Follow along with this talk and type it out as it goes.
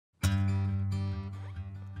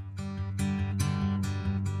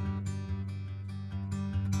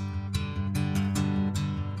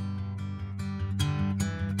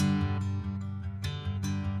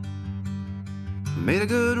Made a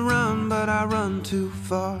good run, but I run too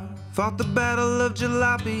far. Fought the battle of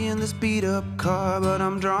jalopy in this beat-up car, but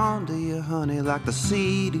I'm drawn to you, honey, like the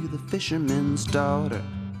sea to the fisherman's daughter.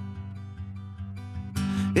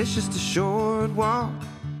 It's just a short walk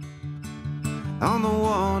on the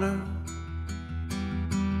water.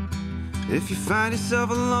 If you find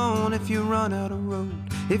yourself alone, if you run out of road,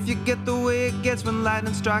 if you get the way it gets when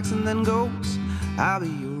lightning strikes and then goes, I'll be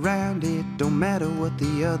around, it don't matter what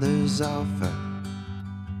the others offer.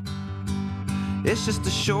 It's just a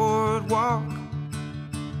short walk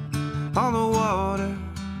on the water.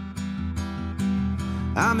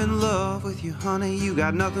 I'm in love with you, honey, you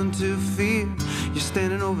got nothing to fear. You're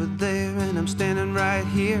standing over there and I'm standing right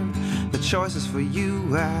here. The choice is for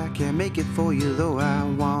you, I can't make it for you though I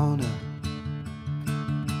wanna.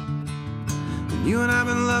 And you and I have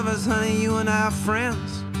been lovers, honey, you and I are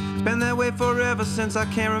friends. It's been that way forever since I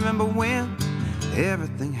can't remember when.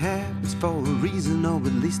 Everything happens for a reason, or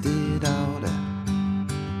at least it oughta.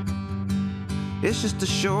 It's just a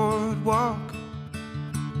short walk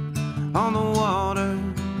on the water.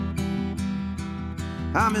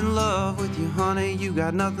 I'm in love with you, honey, you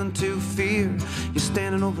got nothing to fear. You're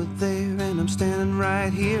standing over there and I'm standing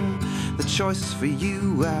right here. The choice is for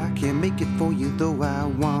you, I can't make it for you though I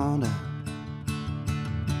wanna.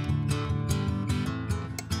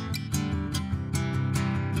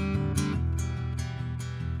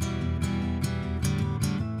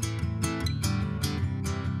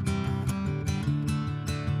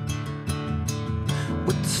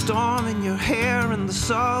 With the storm in your hair and the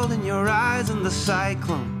salt in your eyes and the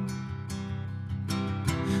cyclone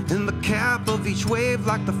in the cap of each wave,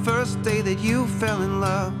 like the first day that you fell in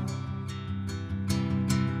love.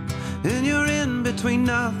 And you're in between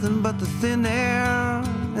nothing but the thin air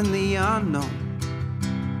and the unknown,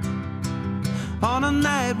 on a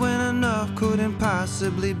night when enough couldn't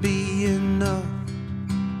possibly be enough.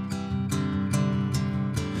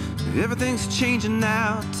 Everything's changing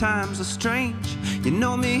now, times are strange. You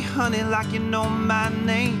know me, honey, like you know my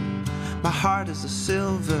name. My heart is a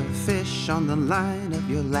silver fish on the line of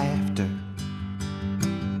your laughter.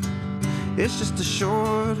 It's just a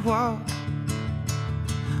short walk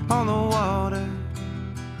on the water.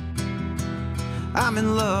 I'm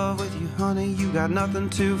in love with you, honey, you got nothing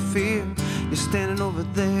to fear. You're standing over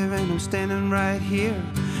there and I'm standing right here.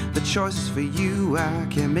 The choice is for you, I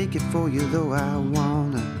can't make it for you though I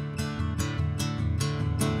wanna.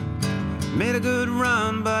 Made a good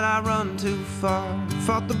run, but I run too far.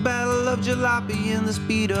 Fought the battle of jalopy in this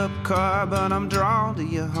beat-up car, but I'm drawn to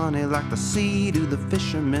you, honey, like the sea to the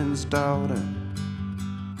fisherman's daughter.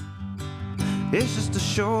 It's just a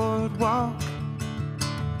short walk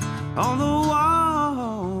on the water.